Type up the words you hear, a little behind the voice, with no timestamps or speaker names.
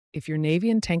If your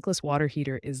Navien tankless water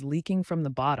heater is leaking from the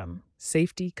bottom,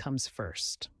 safety comes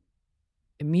first.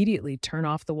 Immediately turn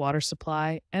off the water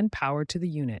supply and power to the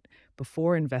unit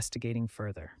before investigating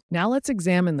further. Now let's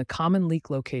examine the common leak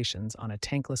locations on a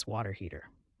tankless water heater.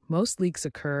 Most leaks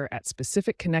occur at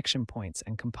specific connection points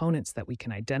and components that we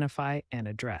can identify and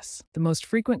address. The most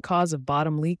frequent cause of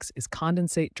bottom leaks is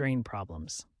condensate drain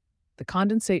problems. The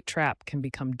condensate trap can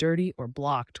become dirty or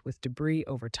blocked with debris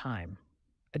over time.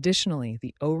 Additionally,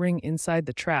 the O-ring inside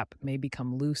the trap may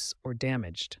become loose or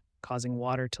damaged, causing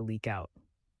water to leak out.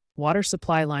 Water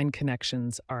supply line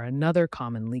connections are another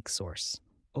common leak source.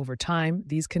 Over time,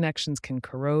 these connections can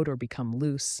corrode or become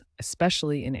loose,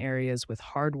 especially in areas with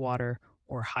hard water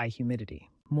or high humidity.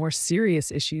 More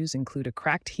serious issues include a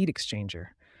cracked heat exchanger,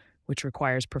 which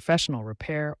requires professional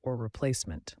repair or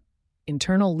replacement.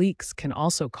 Internal leaks can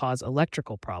also cause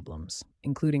electrical problems,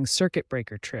 including circuit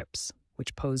breaker trips,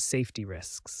 which pose safety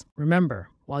risks. Remember,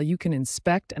 while you can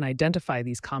inspect and identify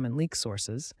these common leak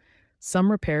sources, some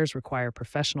repairs require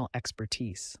professional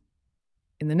expertise.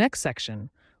 In the next section,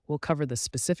 we'll cover the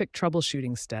specific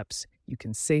troubleshooting steps you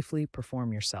can safely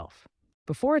perform yourself.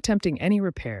 Before attempting any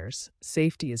repairs,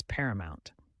 safety is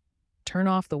paramount. Turn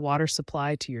off the water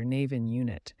supply to your Navien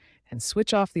unit and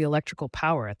switch off the electrical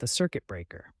power at the circuit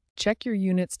breaker. Check your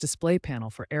unit's display panel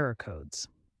for error codes.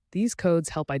 These codes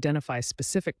help identify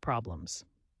specific problems.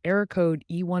 Error code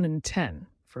E1 and 10,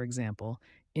 for example,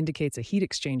 indicates a heat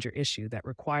exchanger issue that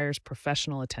requires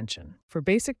professional attention. For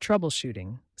basic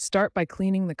troubleshooting, start by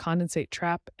cleaning the condensate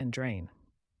trap and drain.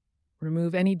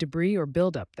 Remove any debris or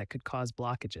buildup that could cause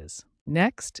blockages.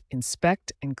 Next,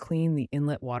 inspect and clean the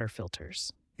inlet water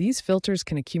filters. These filters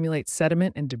can accumulate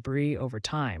sediment and debris over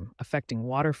time, affecting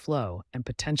water flow and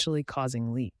potentially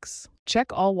causing leaks.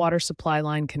 Check all water supply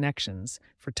line connections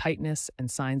for tightness and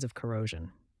signs of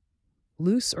corrosion.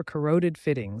 Loose or corroded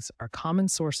fittings are common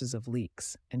sources of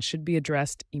leaks and should be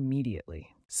addressed immediately.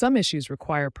 Some issues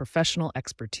require professional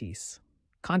expertise.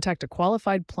 Contact a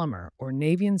qualified plumber or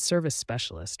Navien service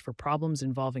specialist for problems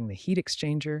involving the heat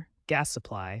exchanger, gas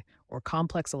supply, or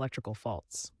complex electrical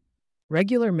faults.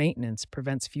 Regular maintenance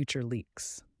prevents future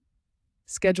leaks.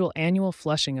 Schedule annual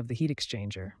flushing of the heat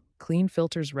exchanger, clean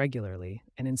filters regularly,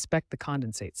 and inspect the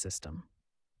condensate system.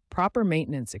 Proper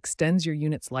maintenance extends your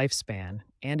unit's lifespan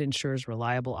and ensures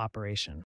reliable operation.